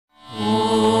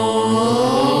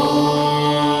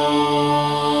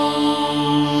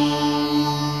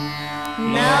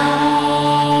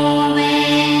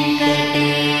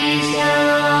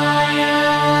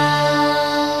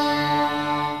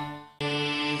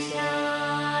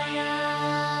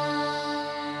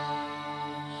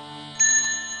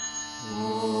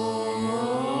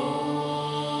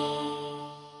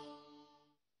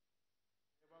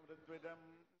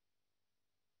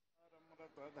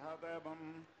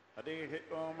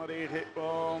हरिः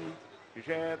ॐ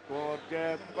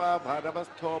इषेत्वोर्जेत्वा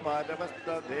भारवस्थो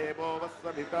भारवस्थदेवो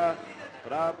वत्सविता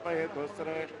प्रापयतु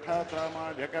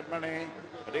श्रेष्ठतमाजकर्मणे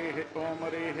हरिः ॐ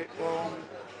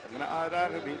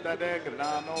ज्ञानाभितरे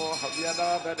ज्ञानो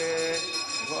हव्यदादरे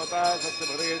भोता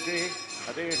सत्यपरेशि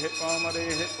हरिः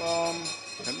ॐ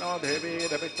धन्नो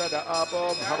देवीरभिष्टद आपो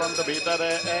भवन्तु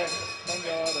भीतरे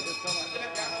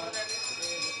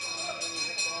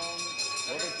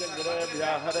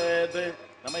व्याहरेत्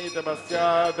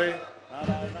नमैतमस्यात्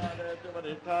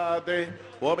नारायणादेवरिष्ठात्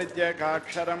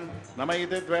ओमित्येकाक्षरं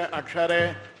नमैति द्वे अक्षरे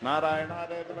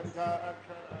नारायणादेव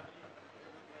पञ्चाक्षरं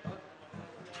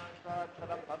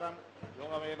पदं यो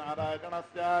वै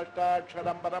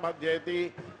नारायणस्याष्टाक्षरं परमध्येति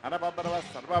अनपरवः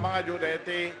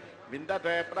सर्वमायुरेति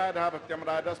विन्दते प्राजापत्यं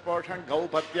राजस्पोषं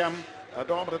गौपत्यं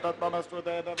ततो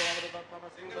मृतत्वमस्तुते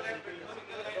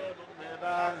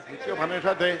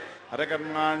नित्योपनिषत्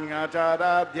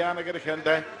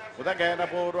हरकर्माण्याचाराध्यानगृह्यन्ते उदकेन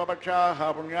पूर्वपक्षाः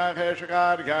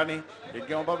पुण्याहेषकार्याणि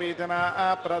यज्ञोपवीतना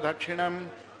प्रदक्षिणं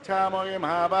छामोहि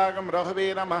महाभागं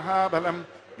रघुवीरमहाबलं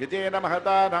गिजेन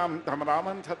महतानां तं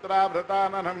रामं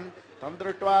छत्रावृताननं तं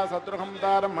दृष्ट्वा शत्रुघं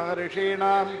तारं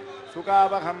महर्षीणां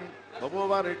सुखावहं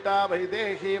बभूव रिष्टा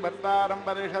वैदेही वर्तारं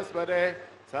परिषस्वरे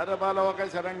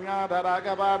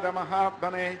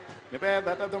सर्वलोकशरण्याधरागपादमहात्मने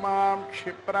निवेदतु मां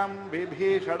क्षिप्रं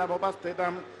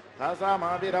विभीषणमुपस्थितं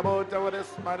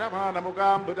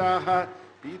तासामाविरवोचवरिस्मरमानमुकाम्बुजाः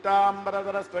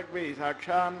पीताम्बरधरस्त्वग्वि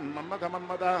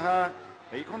साक्षान्मन्मथमन्मथः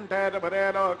वैकुण्ठेरपरे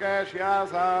लोके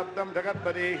श्यासाब्दं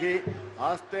जगत्पतिः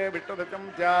आस्ते विष्णुदचं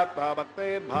ध्यात्वा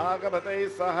भक्तैर्भागवतैः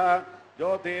सह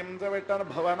ज्योतिं च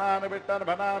विष्टर्भवनानि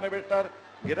विष्टर्भनानि विष्टर्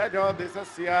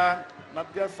गिरज्योतिषस्य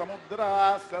नद्यः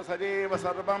समुद्रास्य सजीव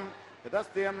सर्वं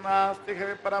यदस्त्यन्नास्ति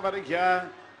विप्रवर्ह्य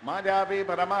मायावी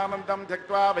परमानन्दं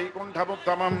त्यक्त्वा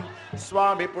वैकुण्ठमुत्तमं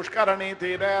स्वामि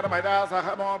पुष्करणीतीरेर्मया सह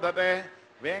मोदते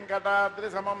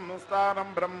वेङ्कटाद्रिसमं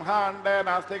स्थानं ब्रह्माण्डे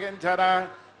नास्ति किञ्चन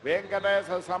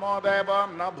वेङ्कटेशसमो देवो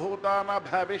न भूतो न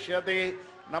भविष्यति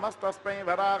नमस्तस्मै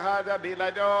वराहाय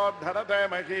लीलयोद्धरते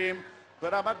महीं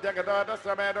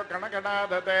पुरमध्यगतोरस्मेरु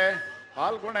कणकणादते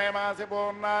फाल्गुणे मासि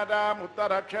पूर्णायाम्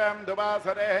उत्तरक्षं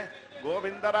दुवासरे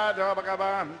गोविन्दराजो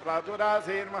भगवान्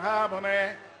प्राचुरासीर्महामुने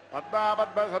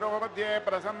पद्मापद्मसरोमध्ये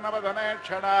प्रसन्नवदने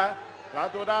क्षण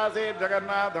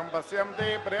प्राचुरासीर्जगन्नाथं पश्यन्ति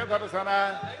प्रियदर्शन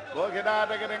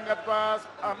गोगिराजगिरिं गत्वा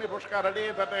स्वामि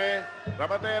पुष्करणीतटे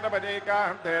रमते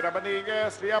रमणीकान्ते रमणीके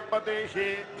श्रियपतिः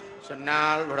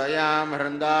சொன்னால் உடையாம்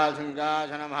இருந்தால்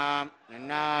சிங்காசனமாம்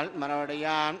என்னால்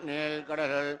மரவடையாம்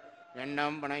நீள்கடல்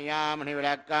எண்ணம் புனையாம்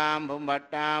மணிவிளக்காம்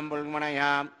பும்பட்டாம்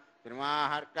புல்மனையாம்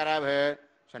திருமாகர்கரவு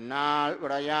சொன்னால்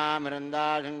உடையாம்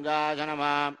இருந்தால்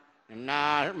சிங்காசனமாம்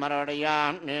என்னால்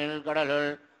மரவடையாம்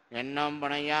நீள்கடலுள் எண்ணம்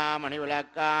புனையாம்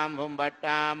மணிவிளக்காம்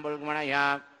பும்பட்டாம்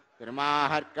புல்மனையாம்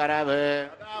திருமாகர்கரவு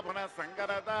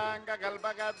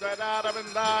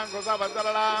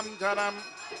சங்கரதாங்கல்பகத்வராரவிந்தாங்குசவஜரளாம்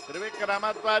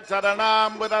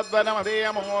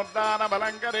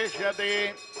त्रिविक्रमत्वचरणाम्बुदध्वनमदीयमुहूर्तानमलङ्करिष्यति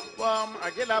त्वं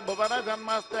अखिल भुवन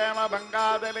जन्मस्तेम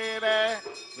भङ्गादलीले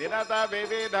विनत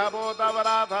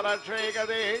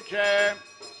विविधभूतवराधरक्षैकदीक्षे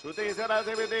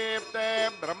श्रुतिशिरसि विदीप्ते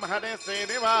ब्रह्मणि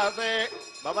श्रीनिवासे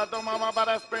भवतु मम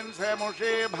परस्मिन्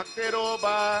सेमुषी भक्तिरूप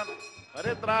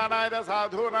परित्राणाय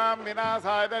साधूनां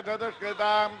विनाशाय च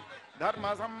दुष्कृतां धर्म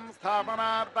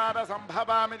संस्थापनार्थाय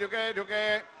सम्भवामि युगे युगे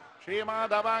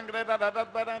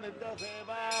श्रीमाधवाङ्घ्रितरतद्वर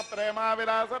नित्यसेवा प्रेमा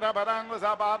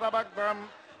विलासरपराङ्गुसपादभक्तं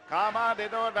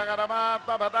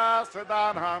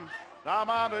कामादिदोषकरमात्मपदाश्रितानां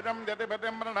रामानुजं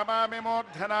यतिपतिं प्रणमामि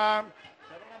मूर्धनां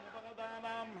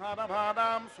शरणमुपगतानां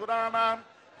हानभानां सुराणाम्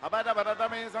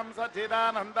अभजवरतमीशं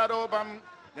सच्चिदानन्दरूपं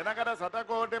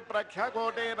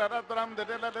दिनकरशतकोटिप्रख्यकोटिररत्नं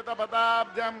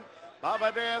दिटिललितपदाब्जं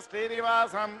भवते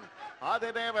श्रीनिवासम्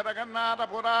आदिदेव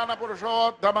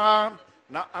जगन्नाथपुराणपुरुषोत्तमा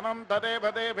न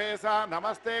अनन्तदेवदेवेशा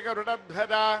नमस्ते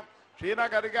गरुडध्वजा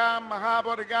क्षीरगर्गां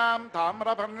महापुर्गां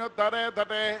ताम्रपर्णुत्तरे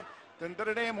तटे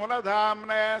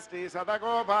तिन्त्रिणीमूलधाम्ने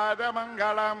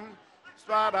श्रीशतकोपाजमङ्गलं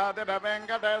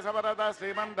स्वाराधिरवेङ्कटेशवरद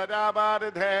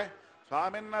श्रीमन्तजाबारिधे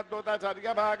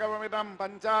स्वामिन्नद्भुतचर्यभागवमिदं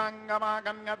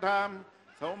पञ्चाङ्गमाकन्यथां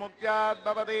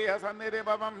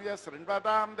सौमुख्याद्भवदीयसन्निधिभवं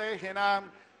यशृण्वतां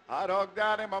देहिनाम्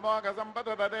आरोग्यानि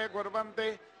ममोघसम्पदते कुर्वन्ति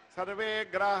सर्वे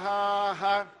ग्रहाः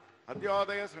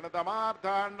अद्योदय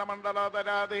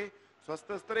शृणुतमार्थाण्डमण्डलोदरादि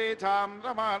स्वस्ति स्त्री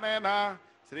चान्द्रमानेन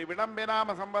श्रीविडम्बिनाम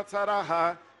संवत्सरः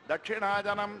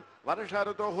दक्षिणाजनं वर्ष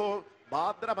ऋतुः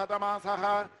भाद्रपदमासः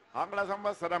आंग्ल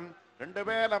संवत्सरं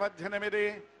 2018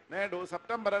 నేడు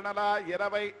సెప్టెంబర్ నెల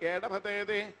 27వ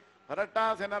తేదీ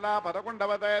పరట్టాసి నెల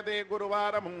 11వ తేదీ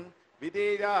గురువారము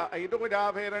విధియ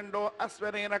 5:52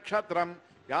 అశ్విని నక్షత్రం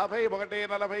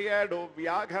 51:47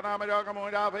 వ్యాఘనామయోగము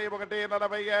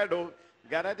 51:47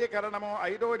 గరజీకరణము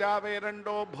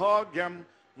 5:52 భోగ్యం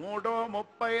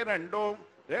 3:32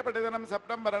 రేపటి దినం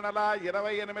సెప్టెంబర్ నెల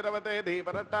 28వ తేదీ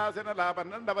పరటాసి నెల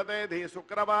 12వ తేదీ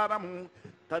శుక్రవారము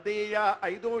తదీయ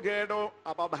 5:7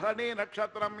 అపభరణి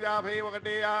నక్షత్రం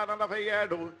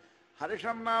 51:47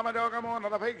 హర్షం నామయోగము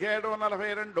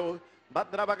 47:42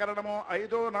 భద్రవకరణము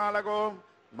 5:4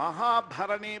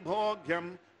 మహాభరణి భోగ్యం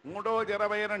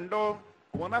 3:22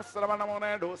 పునఃశ్రవణము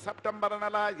నేడు సెప్టెంబర్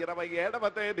నెల 27వ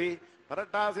తేదీ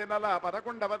పరటాసి నెల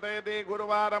 11వ తేదీ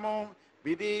గురువారము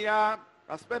విధియ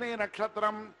అశ్విని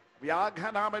నక్షత్రం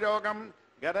వ్యాఘనామయోగం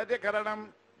గరజకరణం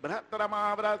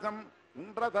బృహత్తరమావ్రతం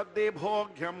ఇంద్రతద్ది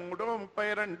భోగ్యం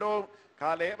 3:32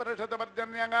 కాలే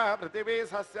వర్షతపర్జన్యంగా పృథివీ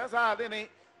సస్యశాలిని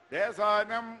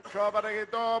దేశానం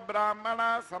క్షోభరహితో బ్రాహ్మణ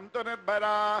సంతు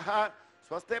నిర్భరాః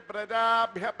స్వస్తి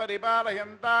ప్రజాభ్య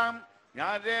పరిపాలయంతాం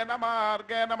న్యాయేన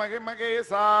మార్గేణ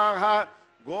మహిమహీసాః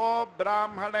గో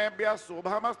బ్రాహ్మణేభ్య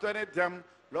శుభమస్తు నిత్యం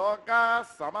లోకా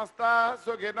సమస్త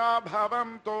సుఖినో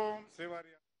భవంతు.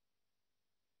 శ్రీవారి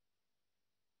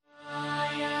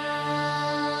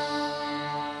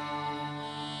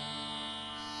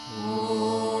ఓ